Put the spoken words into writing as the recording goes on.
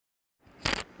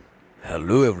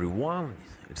Hello everyone,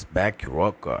 it's back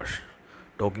your Akash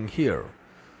talking here.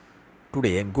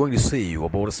 Today I'm going to say you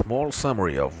about a small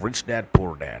summary of Rich Dad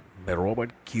Poor Dad by Robert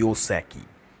Kiyosaki.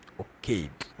 Okay,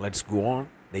 let's go on.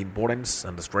 The importance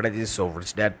and the strategies of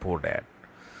Rich Dad Poor Dad.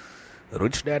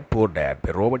 Rich Dad Poor Dad by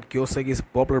Robert Kiyosaki is a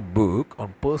popular book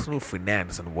on personal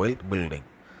finance and wealth building.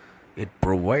 It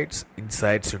provides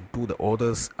insights into the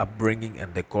author's upbringing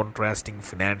and the contrasting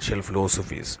financial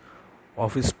philosophies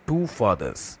of his two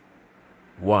fathers.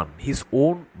 One, his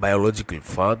own biological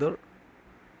father,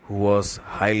 who was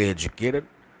highly educated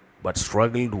but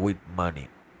struggled with money,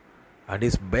 and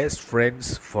his best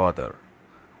friend's father,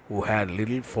 who had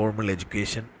little formal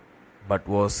education but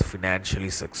was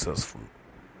financially successful.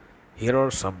 Here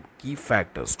are some key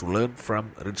factors to learn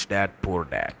from Rich Dad Poor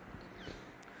Dad.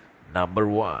 Number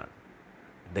one,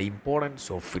 the importance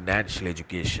of financial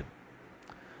education.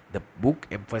 The book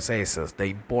emphasizes the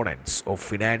importance of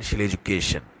financial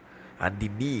education and the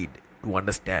need to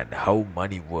understand how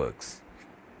money works.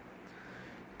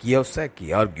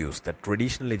 Kiyosaki argues that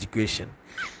traditional education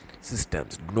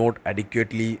systems do not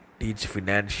adequately teach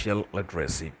financial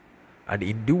literacy, and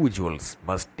individuals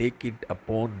must take it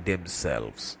upon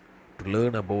themselves to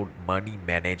learn about money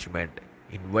management,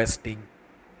 investing,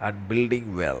 and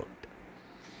building wealth.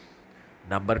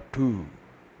 Number two,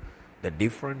 the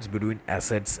difference between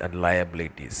assets and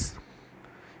liabilities.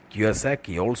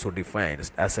 Kiyosaki also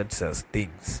defines assets as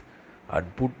things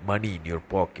and put money in your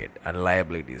pocket and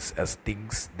liabilities as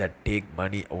things that take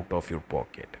money out of your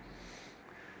pocket.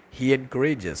 He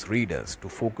encourages readers to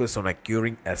focus on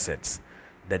acquiring assets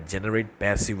that generate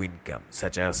passive income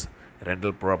such as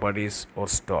rental properties or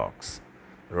stocks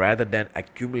rather than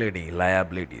accumulating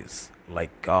liabilities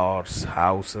like cars,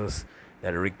 houses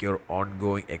that require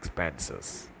ongoing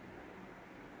expenses.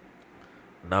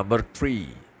 Number 3,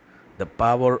 the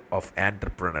power of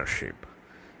entrepreneurship.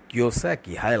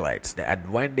 Kiyosaki highlights the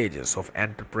advantages of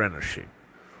entrepreneurship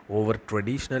over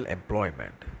traditional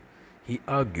employment. He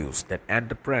argues that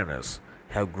entrepreneurs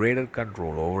have greater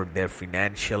control over their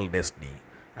financial destiny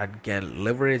and can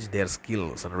leverage their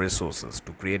skills and resources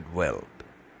to create wealth.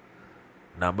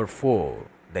 Number 4,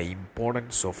 the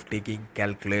importance of taking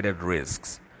calculated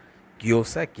risks.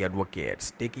 Kiyosaki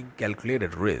advocates taking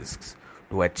calculated risks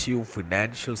to achieve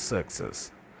financial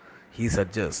success. He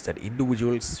suggests that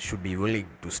individuals should be willing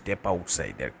to step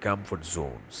outside their comfort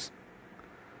zones,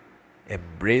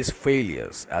 embrace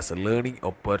failures as a learning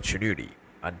opportunity,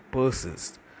 and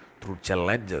persist through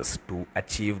challenges to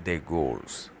achieve their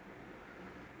goals.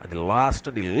 And the last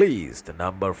and the least, the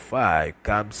number 5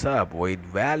 comes up with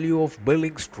value of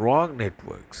building strong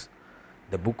networks.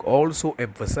 The book also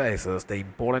emphasizes the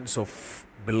importance of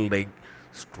building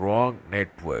strong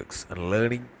networks and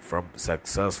learning from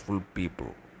successful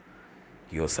people.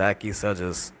 Kiyosaki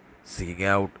suggests seeking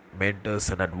out mentors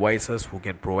and advisors who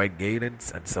can provide guidance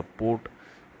and support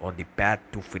on the path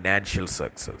to financial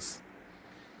success.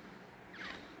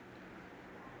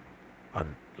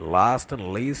 And last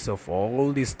and least of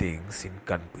all these things, in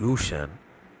conclusion,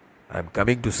 I'm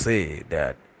coming to say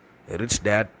that Rich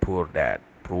Dad Poor Dad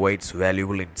provides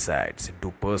valuable insights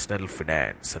into personal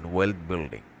finance and wealth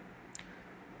building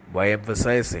by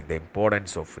emphasizing the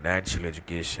importance of financial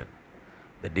education,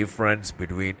 the difference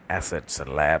between assets and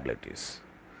liabilities,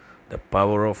 the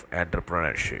power of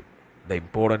entrepreneurship, the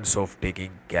importance of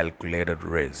taking calculated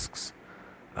risks,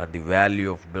 and the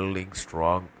value of building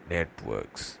strong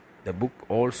networks. The book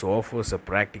also offers a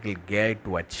practical guide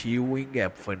to achieving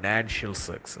a financial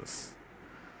success.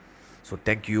 So,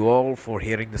 thank you all for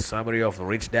hearing the summary of the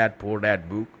Rich Dad Poor Dad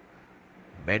book.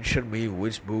 Mention me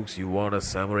which books you want a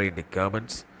summary in the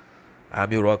comments. I'm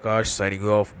your Akash signing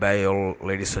off. Bye all,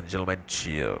 ladies and gentlemen.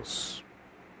 Cheers.